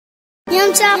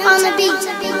Young Chop on the beat.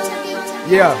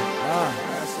 Yeah.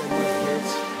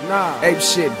 Ape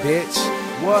shit, bitch.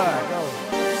 What?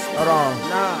 Hold on.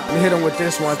 Let me hit him with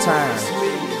this one time.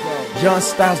 Young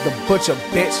Styles the Butcher,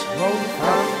 bitch.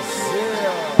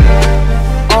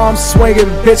 Arm swinging,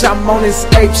 bitch. I'm on this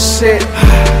ape shit.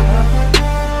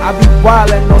 I be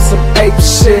wildin' on some ape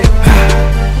shit.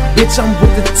 Bitch, I'm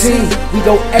with the team. We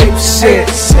go ape shit.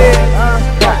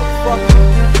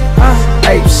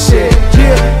 Ape shit.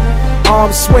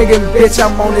 Arm swinging, bitch.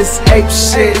 I'm on this ape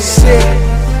shit.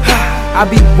 I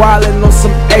be wildin' on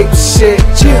some ape shit.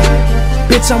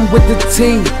 Bitch, I'm with the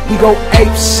team. We go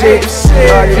ape shit.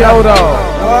 Yo, though.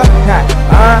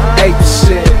 Ape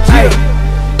shit.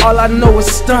 All I know is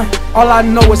stunt. All I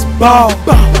know is ball.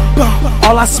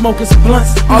 All I smoke is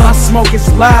blunts. All I smoke is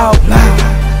loud.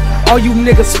 All you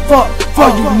niggas fuck.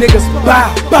 All you niggas bow.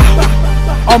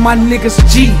 All my niggas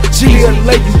G'll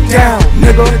lay you down,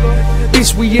 nigga.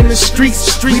 Bitch, we in the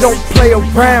streets. We don't play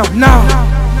around. Nah.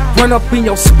 Run up in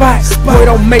your spot. Boy,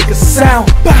 don't make a sound.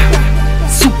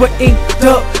 Super inked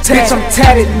up. Bitch, I'm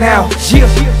tatted now. Yeah.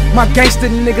 My gangsta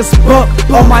niggas buck.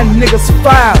 All my niggas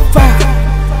foul.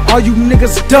 All you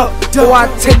niggas duck, or I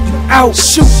take you out.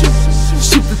 Shoot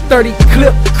the 30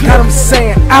 clip, got them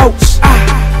saying ouch.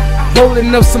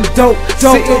 Rolling up some dope,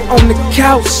 sitting on the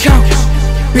couch.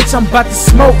 Bitch, I'm about to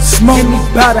smoke give me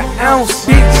about an ounce,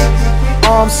 bitch.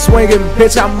 Arm swinging,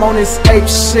 bitch, I'm on this ape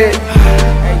shit.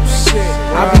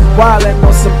 I be wildin'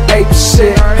 on some ape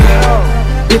shit.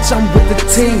 Bitch, I'm with the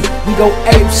team, we go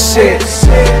ape shit.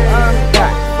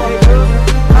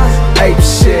 Ape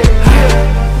shit.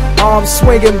 Arm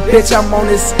swinging, bitch, I'm on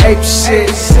this ape shit.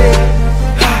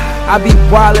 I be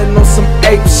wildin' on some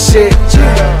ape shit.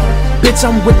 Bitch,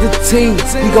 I'm with the team,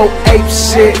 we go ape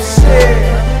shit.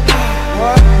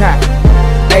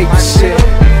 Ape shit.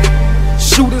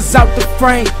 Shooters out the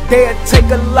frame, they'll take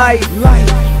a life.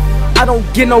 I don't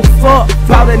get no fuck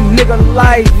about a nigga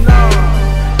life.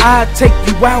 I take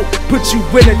you out, put you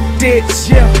in a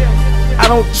ditch. I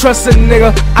don't trust a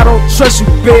nigga, I don't trust you,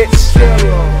 bitch.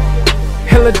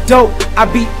 Hella dope, I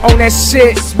be on that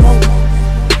shit.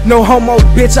 No homo,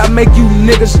 bitch, I make you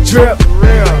niggas drip.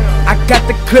 I got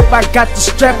the clip, I got the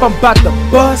strap, I'm about to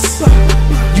bust.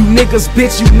 You niggas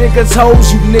bitch, you niggas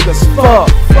hoes, you niggas fuck.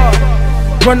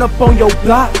 Run up on your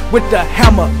block with the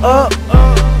hammer up.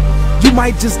 You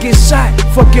might just get shot,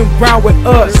 fucking round with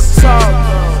us.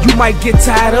 You might get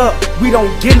tied up, we don't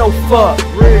get no fuck.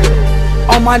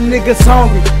 All my niggas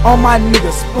hungry, all my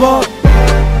niggas fuck.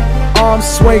 Arm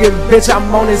swinging, bitch,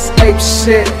 I'm on this ape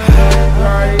shit.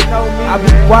 I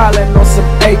be wildin' on some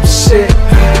ape shit.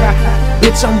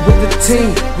 Bitch, I'm with the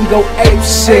team, we go ape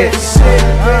shit.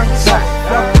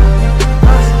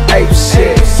 Ape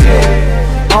shit.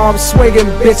 Arm swinging,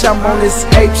 bitch, I'm on this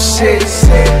ape shit.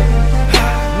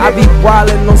 I be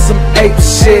wildin' on some ape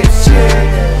shit.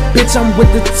 Bitch, I'm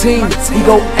with the team, we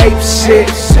go ape shit.